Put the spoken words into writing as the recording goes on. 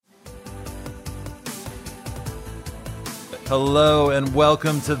Hello and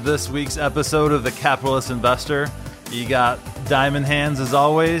welcome to this week's episode of The Capitalist Investor. You got Diamond Hands as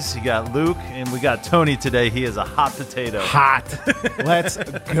always, you got Luke, and we got Tony today. He is a hot potato. Hot. Let's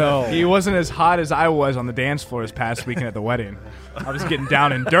go. He wasn't as hot as I was on the dance floor this past weekend at the wedding. I was getting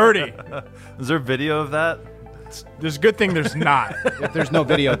down and dirty. Is there video of that? There's a good thing there's not. If there's no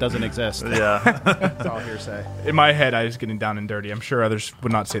video, it doesn't exist. Yeah. That's all hearsay. In my head, I was getting down and dirty. I'm sure others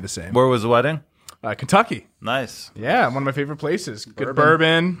would not say the same. Where was the wedding? Kentucky. Nice. Yeah, one of my favorite places. Good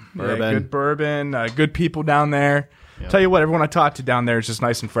bourbon. Yeah, good bourbon. Good people down there. Yep. Tell you what, everyone I talk to down there is just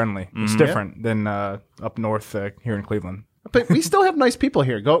nice and friendly. It's different than up north here in Cleveland. But we still have nice people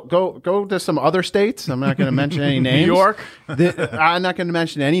here. Go to some other states. I'm not going to mention any names. New York. I'm not going to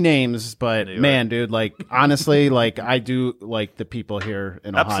mention any names, but man, dude, like honestly, like I do like the people here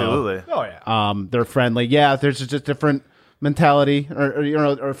in Ohio. Absolutely. Oh yeah. They're friendly. Yeah, there's just different mentality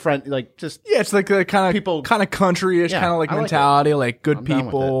or friend, like just it's like the kind of people, kind of country-ish kind of like mentality, like good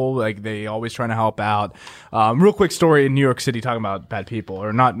people, like they always trying to help out. Real quick story in New York City talking about bad people,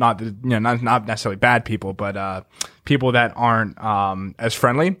 or not necessarily bad people, but people that aren't as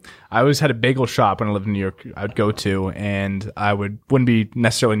friendly. I always had a bagel shop when I lived in New York I would go to, and I wouldn't be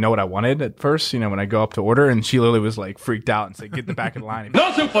necessarily know what I wanted at first, when I go up to order, and she literally was like freaked out and said, "Get the back of the line."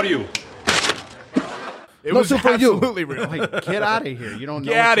 No soup for you. It was absolutely real. Like, get out of here! You don't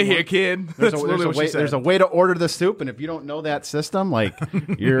know. Get out of here, kid. There's a way to order the soup, and if you don't know that system, like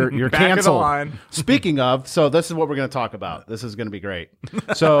you're Back canceled. of the line. Speaking of, so this is what we're going to talk about. This is going to be great.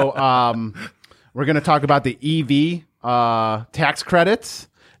 So we're going to talk about the EV tax credits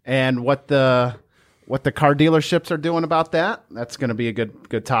and what the car dealerships are doing about that. That's going to be a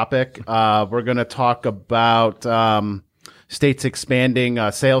good topic. We're going to talk about states expanding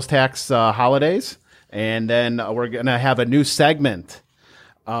sales tax holidays. And then we're going to have a new segment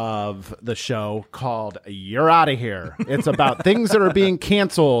of the show called You're Outta Here. It's about things that are being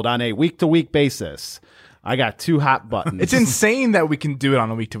canceled on a week-to-week basis. I got two hot buttons. It's insane that we can do it on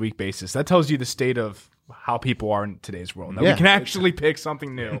a week-to-week basis. That tells you the state of how people are in today's world. That we can actually pick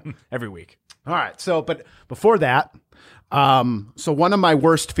something new every week. All right. So, but before that, so one of my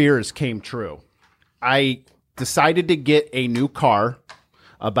worst fears came true. I decided to get a new car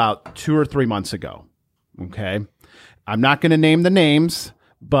about 2 or 3 months ago. Okay. I'm not going to name the names,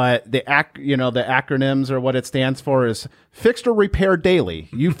 but the acronyms or what it stands for is fixed or repair daily.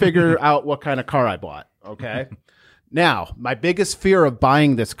 You figure out what kind of car I bought. Okay. Now, my biggest fear of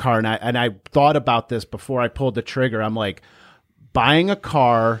buying this car, and I thought about this before I pulled the trigger. I'm like, buying a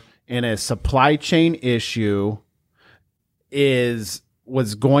car in a supply chain issue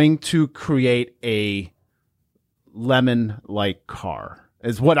was going to create a lemon-like car.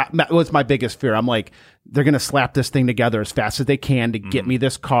 Was my biggest fear. I'm like, they're going to slap this thing together as fast as they can to get me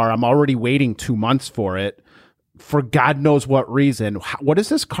this car. I'm already waiting 2 months for it for God knows what reason. What is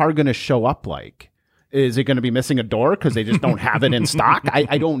this car going to show up like? Is it going to be missing a door because they just don't have it in stock?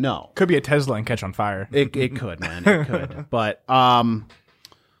 I don't know. Could be a Tesla and catch on fire. It could, man. It could. But I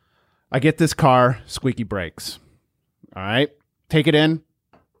get this car, squeaky brakes. All right. Take it in.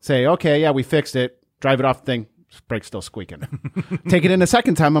 Say, okay, yeah, we fixed it. Drive it off the thing. Brakes still squeaking. Take it in a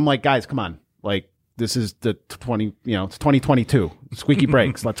second time. I'm like, guys, come on. Like, this is the it's 2022. Squeaky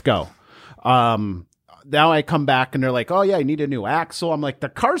brakes. Let's go. Now I come back and they're like, oh yeah, I need a new axle. I'm like, the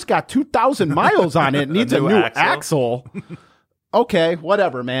car's got 2,000 miles on it. It needs a new axle. Okay,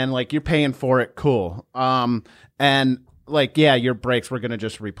 whatever, man. Like, you're paying for it. Cool. And like, yeah, your brakes, we're going to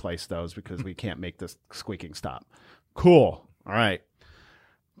just replace those because we can't make this squeaking stop. Cool. All right.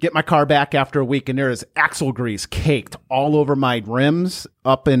 Get my car back after a week, and there is axle grease caked all over my rims,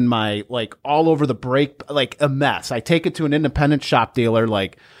 up in my, like, all over the brake, like a mess. I take it to an independent shop dealer.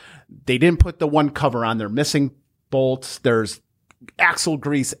 Like, they didn't put the one cover on. They're missing bolts. There's axle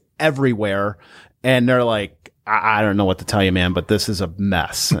grease everywhere. And they're like, I don't know what to tell you, man, but this is a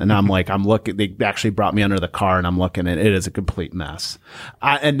mess. And I'm like, I'm looking, they actually brought me under the car and I'm looking and it is a complete mess.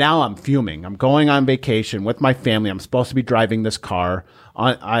 And now I'm fuming. I'm going on vacation with my family. I'm supposed to be driving this car.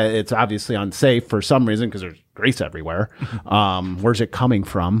 It's obviously unsafe for some reason because there's grease everywhere. Where's it coming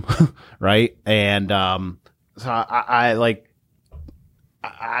from? Right. And, so I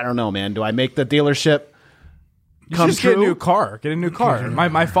don't know, man. Do I make the dealership Just get a new car. Get a new car.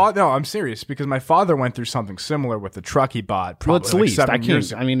 My father. No, I'm serious because my father went through something similar with the truck he bought. Probably well, it's leased. I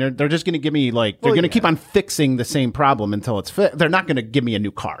can't. I mean, they're just going to give me like they're going to keep on fixing the same problem until it's fixed. They're not going to give me a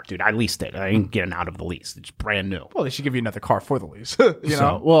new car, dude. I leased it. I ain't getting out of the lease. It's brand new. Well, they should give you another car for the lease. you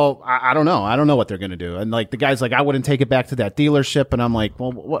know. Well, I don't know. I don't know what they're going to do. And like the guy's like, I wouldn't take it back to that dealership. And I'm like,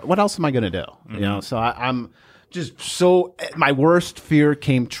 well, what else am I going to do? Mm-hmm. You know. So I'm just so my worst fear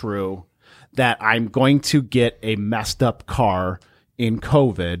came true. that I'm going to get a messed up car in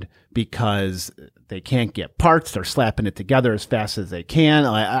COVID because they can't get parts. They're slapping it together as fast as they can.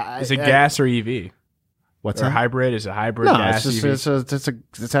 Is it gas or EV? What's or that? Hybrid? Is it hybrid? No, gas, it's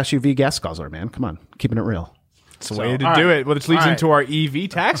SUV gas guzzler, man. Come on, keeping it real. It's a way to do it. Well, which leads into our EV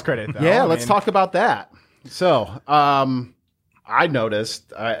tax credit, though. Yeah, let's talk about that. So, I noticed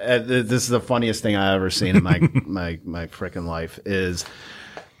this is the funniest thing I've ever seen in my freaking life is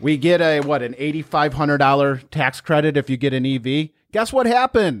we get an $8,500 tax credit if you get an EV. Guess what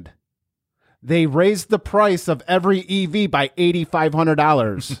happened? They raised the price of every EV by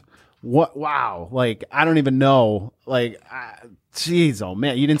 $8,500. What? Wow! Like I don't even know. Like, jeez, oh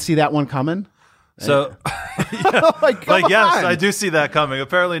man, you didn't see that one coming. So, yes, I do see that coming.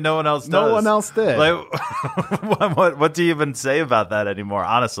 Apparently, no one else does. No one else did. Like, what do you even say about that anymore?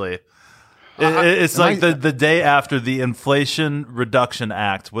 Honestly, it's like the day after the Inflation Reduction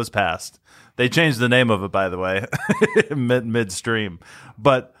Act was passed. They changed the name of it, by the way, midstream.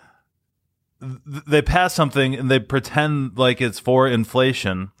 But they pass something and they pretend like it's for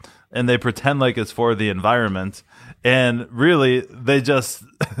inflation and they pretend like it's for the environment. And really, they just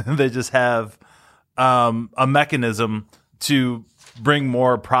have a mechanism to bring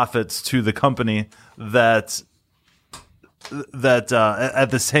more profits to the company that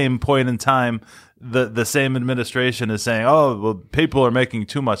at the same point in time, the same administration is saying, oh, well, people are making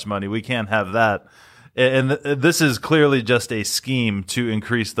too much money. We can't have that. And this is clearly just a scheme to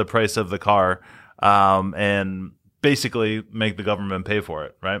increase the price of the car and basically make the government pay for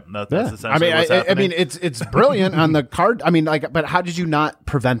it, right? That's essentially what's happening. I mean, it's brilliant on the card. I mean, like, but how did you not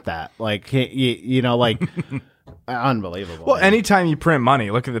prevent that? Like, unbelievable. Well, anytime you print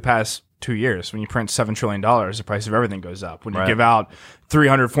money, look at the past 2 years. When you print $7 trillion, the price of everything goes up. When you give out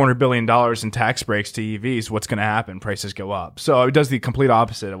 $300-400 billion in tax breaks to EVs, what's going to happen? Prices go up. So it does the complete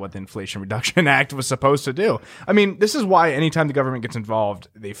opposite of what the Inflation Reduction Act was supposed to do. I mean, this is why anytime the government gets involved,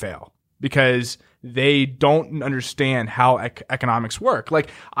 they fail. Because they don't understand how economics work. Like,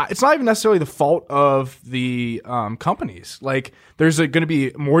 it's not even necessarily the fault of the companies. Like, there's going to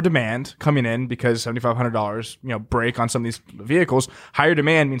be more demand coming in because $7,500, break on some of these vehicles. Higher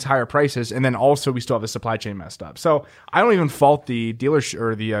demand means higher prices, and then also we still have the supply chain messed up. So I don't even fault the dealers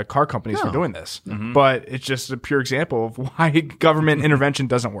or the car companies for doing this, but it's just a pure example of why government intervention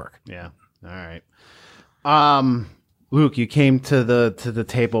doesn't work. Yeah. All right. Luke, you came to the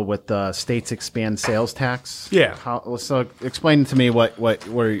table with the states expand sales tax. Yeah. So explain to me what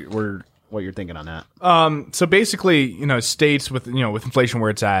you're thinking on that. So basically, states with inflation where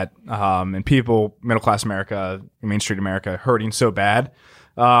it's at, and people, middle class America, Main Street America, hurting so bad.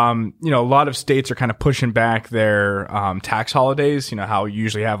 A lot of states are kind of pushing back their tax holidays. How you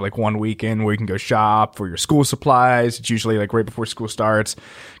usually have like one weekend where you can go shop for your school supplies. It's usually like right before school starts.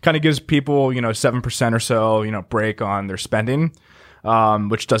 Kind of gives people 7% or so break on their spending,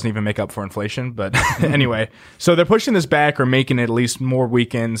 which doesn't even make up for inflation. But anyway, so they're pushing this back or making it at least more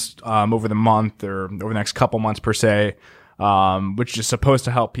weekends over the month or over the next couple months per se, which is supposed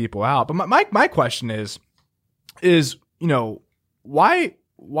to help people out. But my question is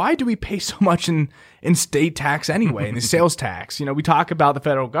why do we pay so much in state tax anyway, in the sales tax? We talk about the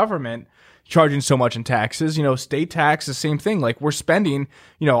federal government charging so much in taxes. State tax is the same thing. Like, we're spending,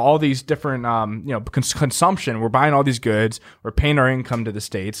 all these different, consumption. We're buying all these goods. We're paying our income to the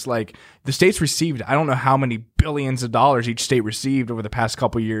states. Like, the states received, I don't know how many billions of dollars each state received over the past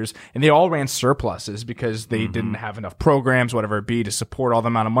couple of years, and they all ran surpluses because they didn't have enough programs, whatever it be, to support all the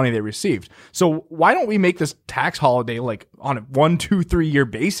amount of money they received. So why don't we make this tax holiday like on a 1, 2, 3 year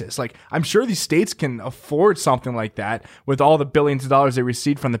basis? Like, I'm sure these states can afford something like that with all the billions of dollars they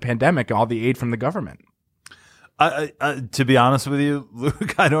received from the pandemic and all the aid from the government. To be honest with you,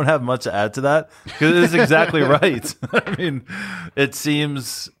 Luke, I don't have much to add to that because it is exactly right. I mean, it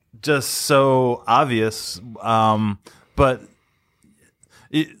seems just so obvious. But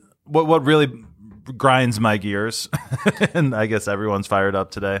what really grinds my gears, and I guess everyone's fired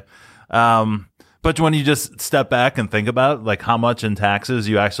up today. But when you just step back and think about like how much in taxes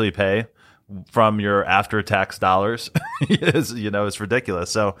you actually pay from your after-tax dollars, it's ridiculous.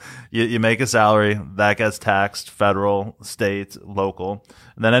 So you make a salary that gets taxed, federal, state, local,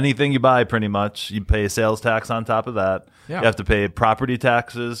 and then anything you buy, pretty much, you pay sales tax on top of that. Yeah. You have to pay property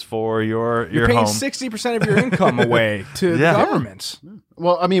taxes for your You're home. Paying 60% of your income away to the government.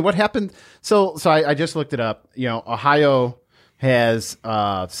 Well, I mean, what happened? So I just looked it up. Ohio has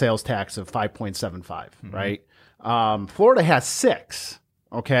sales tax of 5.75, right? Florida has 6.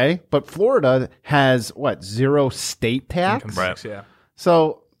 Okay, but Florida has 0 state tax? Income tax, yeah.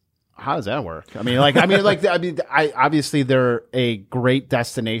 So How does that work? Obviously they're a great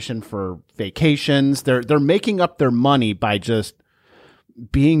destination for vacations. They're making up their money by just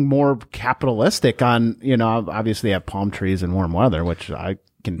being more capitalistic on, obviously they have palm trees and warm weather, which I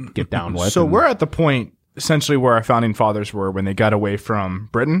can get down with. So we're at the point essentially where our founding fathers were when they got away from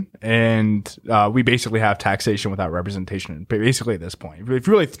Britain, and we basically have taxation without representation. Basically, at this point, if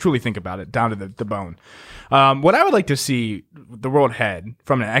you really truly think about it, down to the bone. What I would like to see the world head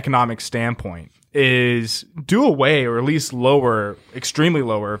from an economic standpoint is do away, or at least lower, extremely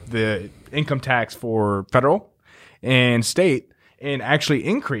lower, the income tax for federal and state, and actually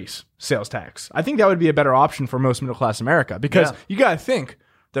increase sales tax. I think that would be a better option for most middle class America, because you got to think.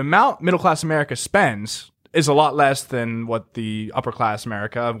 The amount middle class America spends is a lot less than what the upper class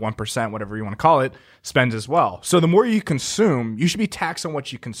America, 1%, whatever you want to call it, spends as well. So the more you consume, you should be taxed on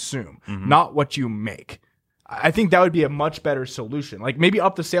what you consume, not what you make. I think that would be a much better solution. Like maybe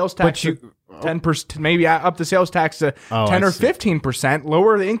up the sales tax to 10%, maybe up the sales tax to 10 or 15%,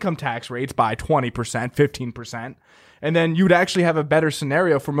 lower the income tax rates by 20%, 15%. And then you would actually have a better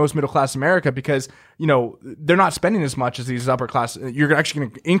scenario for most middle class America, because, they're not spending as much as these upper class. You're actually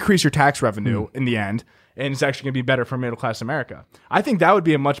going to increase your tax revenue in the end, and it's actually going to be better for middle class America. I think that would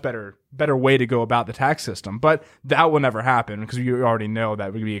be a much better way to go about the tax system, but that will never happen, because you already know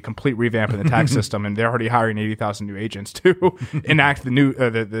that would be a complete revamp in the tax system, and they're already hiring 80,000 new agents to enact the new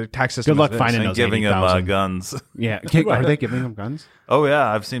the tax system. Good luck finding those giving 80,000. them guns. Yeah, are they giving them guns? Oh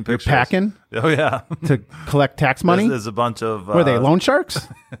yeah, I've seen pictures. They're packing. Oh yeah, to collect tax money. There's a bunch of. Were they loan sharks?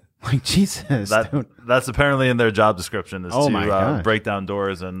 Like Jesus, that's apparently in their job description, is to break down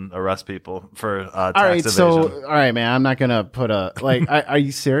doors and arrest people for tax evasion. All right, man, I'm not gonna put are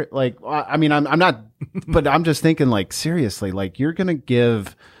you serious? I'm not, but I'm just thinking, seriously, you're gonna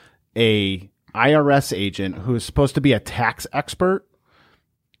give a IRS agent who's supposed to be a tax expert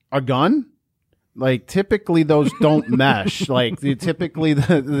a gun? Typically those don't mesh. Typically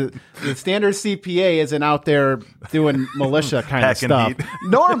the standard CPA isn't out there doing militia kind of stuff.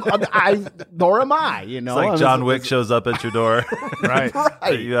 Nor am I. It's like John Wick shows up at your door. Right.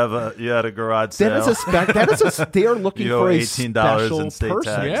 You had a garage sale. They're looking for a $18 in state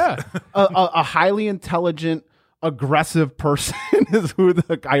person. tax. Yeah. A highly intelligent, aggressive person is who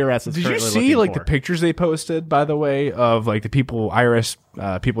the IRS is. Did you see the pictures they posted, by the way, of the people IRS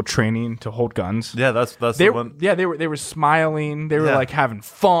people training to hold guns? Yeah, that's the one. Yeah, they were smiling. They were having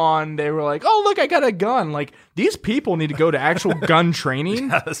fun. They were like, "Oh, look, I got a gun." These people need to go to actual gun training.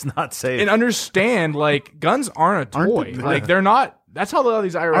 That's not safe. And understand guns aren't a toy. They're not. That's how all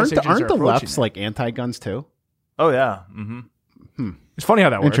these IRS agents aren't the left's it. anti-guns too? Oh yeah. Mm-hmm. It's funny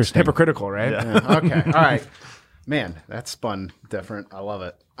how that works. Interesting. Hypocritical, right? Yeah. Okay. All right. Man, that's spun different. I love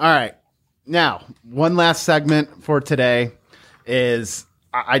it. All right. Now, one last segment for today is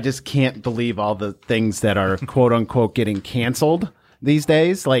I just can't believe all the things that are quote unquote getting canceled these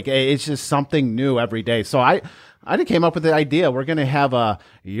days. It's just something new every day. So I came up with the idea. We're going to have a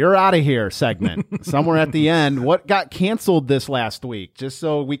 "You're Outta Here" segment somewhere at the end. What got canceled this last week? Just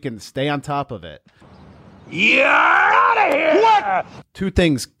so we can stay on top of it. You're outta here! What? Two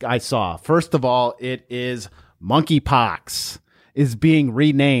things I saw. First of all, it is monkeypox is being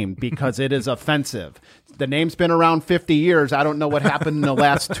renamed because it is offensive. The name's been around 50 years. I don't know what happened in the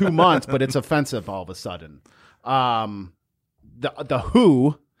last 2 months, but it's offensive all of a sudden. The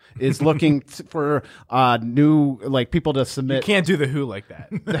WHO is looking for new people to submit. You can't do the WHO like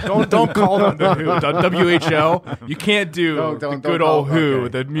that. Don't call them the WHO. WHO. You can't do the good old WHO,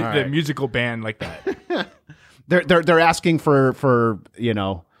 the musical band like that. They're asking for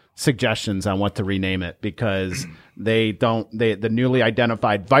suggestions on what to rename it, because the newly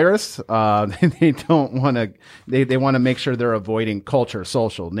identified virus, they don't want to, they want to make sure they're avoiding culture,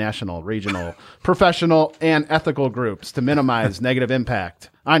 social, national, regional, professional, and ethical groups to minimize negative impact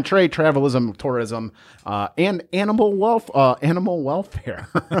on trade, travelism, tourism, and animal welfare.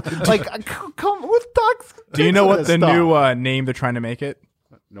 Come with dogs. Do you know what the new name they're trying to make it?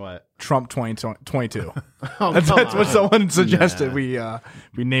 What? Trump 2022. That's what someone suggested. We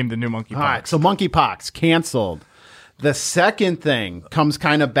named the new monkeypox. All right, so monkeypox canceled. The second thing comes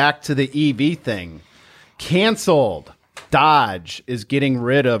kind of back to the EV thing. Canceled. Dodge is getting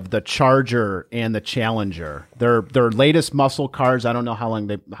rid of the Charger and the Challenger. Their latest muscle cars. I don't know how long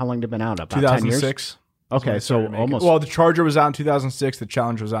they've been out. About 2006. Okay, so almost. Well, the Charger was out in 2006. The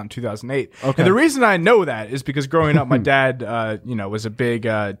Challenger was out in 2008. Okay. And the reason I know that is because growing up, my dad, was a big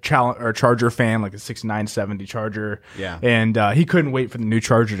Charger fan, like the 69, 70 Charger. Yeah. And he couldn't wait for the new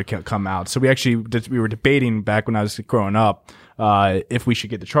Charger to come out. So we were debating back when I was growing up if we should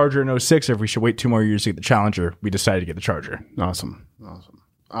get the Charger in 06 or if we should wait 2 more years to get the Challenger. We decided to get the Charger. Awesome.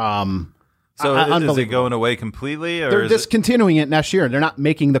 So is it going away completely? Or they're discontinuing it next year. They're not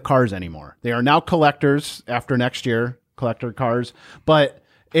making the cars anymore. They are now collectors after next year, collector cars. But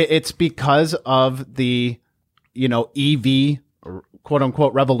it's because of the, EV quote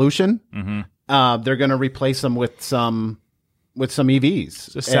unquote revolution. Mm-hmm. They're going to replace them with some EVs.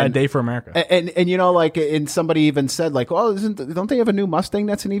 It's a sad day for America. And somebody even said like, oh, don't they have a new Mustang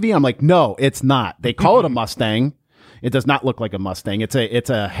that's an EV? I'm like, no, it's not. They call it a Mustang. It does not look like a Mustang. It's a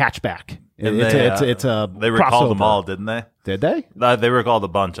hatchback. It's a they recalled them all, didn't they? Did they? They recalled a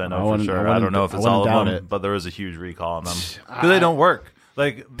bunch. I know for sure. I don't know if it's all of them, but there was a huge recall on them because they don't work.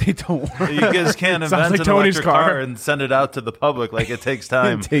 Like they don't work. You just can't invent an electric car and send it out to the public. Like it takes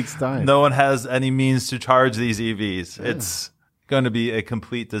time. It takes time. No one has any means to charge these EVs. Yeah. It's going to be a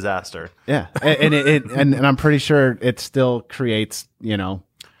complete disaster. Yeah, and I'm pretty sure it still creates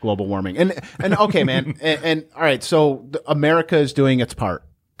global warming. And okay, man. and all right, so America is doing its part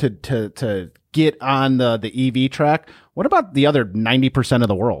to get on the EV track. What about the other 90% of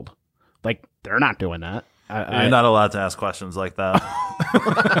the world? Like they're not doing that. You're not allowed to ask questions like that.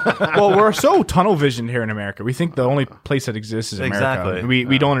 Well, we're so tunnel visioned here in America. We think the only place that exists is America. Exactly.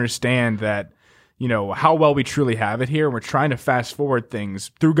 We don't understand that, how well we truly have it here. We're trying to fast forward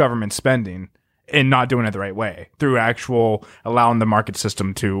things through government spending and not doing it the right way, through actual allowing the market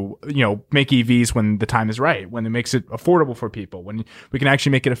system to, make EVs when the time is right, when it makes it affordable for people, when we can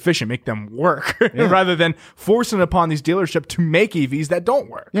actually make it efficient, make them work, rather than forcing it upon these dealerships to make EVs that don't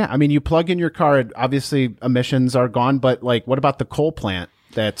work. Yeah, I mean, you plug in your car, obviously emissions are gone, but like, what about the coal plant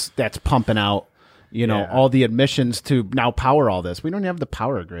that's pumping out all the emissions to now power all this? We don't have the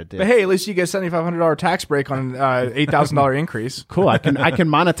power grid. But hey, at least you get $7,500 tax break on an $8,000 increase. Cool. I can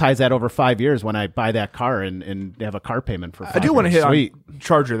monetize that over 5 years when I buy that car and have a car payment for 5 years. I do want to hit on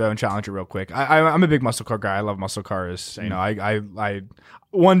Charger though and challenge it real quick. I'm a big muscle car guy. I love muscle cars. Same. I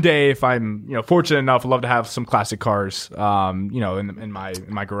one day if I'm fortunate enough, I'd love to have some classic cars in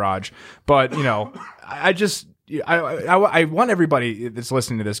my garage. But I want everybody that's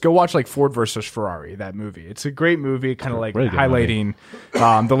listening to this, go watch like Ford versus Ferrari, that movie. It's a great movie, kind of like really highlighting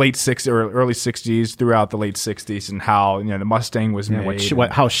the late 60s or early 60s throughout the late 60s and how the Mustang was made.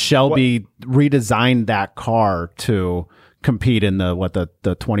 How Shelby redesigned that car to compete in the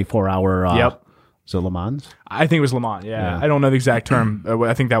 24-hour Yep. So Le Mans? I think it was Le Mans. Yeah. I don't know the exact term.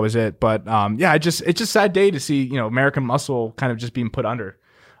 I think that was it. But it's just a sad day to see American muscle kind of just being put under.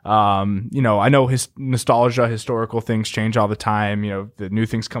 I know his nostalgia, historical things change all the time. The new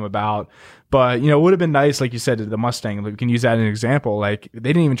things come about, but it would have been nice, like you said, the Mustang. We can use that as an example. Like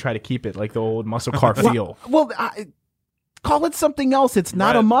they didn't even try to keep it like the old muscle car feel. Well, call it something else. It's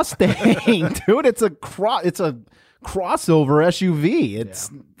not a Mustang, dude. It's a crossover SUV.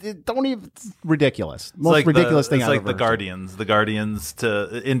 It's ridiculous. Most ridiculous thing I've ever seen. The Guardians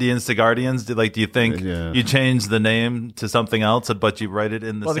to Indians to Guardians. Do you think you change the name to something else, but you write it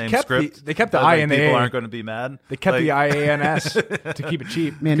in the same script? They kept the I and the people A. aren't going to be mad. They kept the IANS to keep it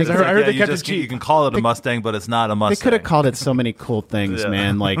cheap. Man, I heard they kept it cheap. You can call it a Mustang, but it's not a Mustang. They could have called it so many cool things,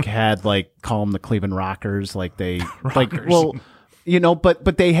 man. Like call them the Cleveland Rockers. But they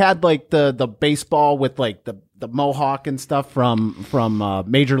had like the baseball with like the mohawk and stuff from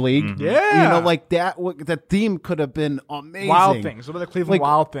Major League. Mm-hmm. Yeah, like that. The theme could have been amazing. Wild Things. What are the Cleveland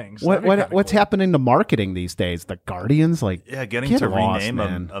Wild Things? What's happening to marketing these days? The Guardians, getting to rename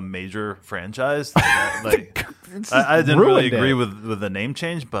a major franchise. I didn't really agree with the name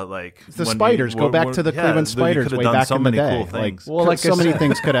change, but the Spiders. Go back to the Cleveland Spiders way back in the day. So many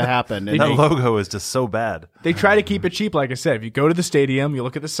things could have happened. And that logo is just so bad. They try to keep it cheap, like I said. If you go to the stadium, you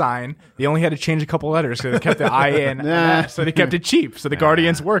look at the sign. They only had to change a couple letters because they kept the I and S, so they kept it cheap. So the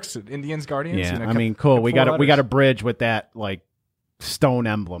Guardians works. Indians, Guardians. Yeah, cool. We got a bridge with that stone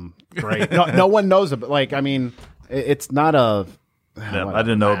emblem. Great. No one knows it, but it's not a. I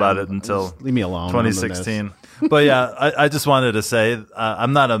didn't know about it until leave me alone. 2016. But I just wanted to say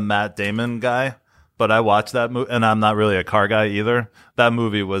I'm not a Matt Damon guy, but I watched that movie, and I'm not really a car guy either. That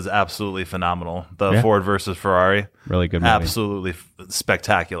movie was absolutely phenomenal. The Ford versus Ferrari, really good movie. Absolutely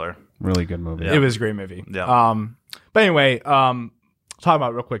spectacular. Really good movie. Yeah. It was a great movie. Yeah. But anyway, talk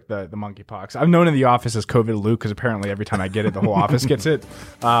about real quick the monkeypox. I'm known in the office as COVID Luke because apparently every time I get it, the whole office gets it.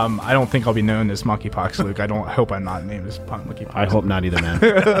 I don't think I'll be known as monkeypox Luke. I hope I'm not named as monkeypox. I hope not either, man.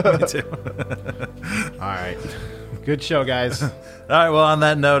 Me too. All right. Good show, guys. All right. Well, on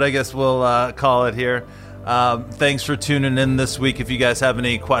that note, I guess we'll call it here. Thanks for tuning in this week. If you guys have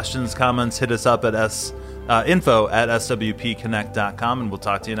any questions, comments, hit us up at info@swpconnect.com, and we'll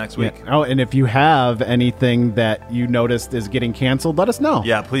talk to you next week. Oh, and if you have anything that you noticed is getting canceled, let us know.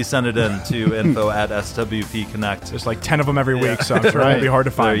 Yeah, please send it in to info@swpconnect. There's like 10 of them every week, so I'm sure it'll be hard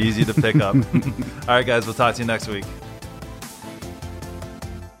to find. They're easy to pick up. All right, guys, we'll talk to you next week.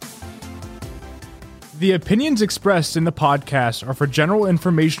 The opinions expressed in the podcast are for general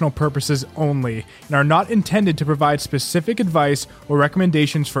informational purposes only and are not intended to provide specific advice or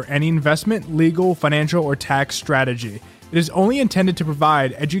recommendations for any investment, legal, financial, or tax strategy. It is only intended to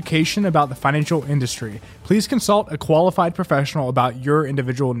provide education about the financial industry. Please consult a qualified professional about your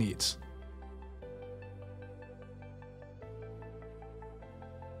individual needs.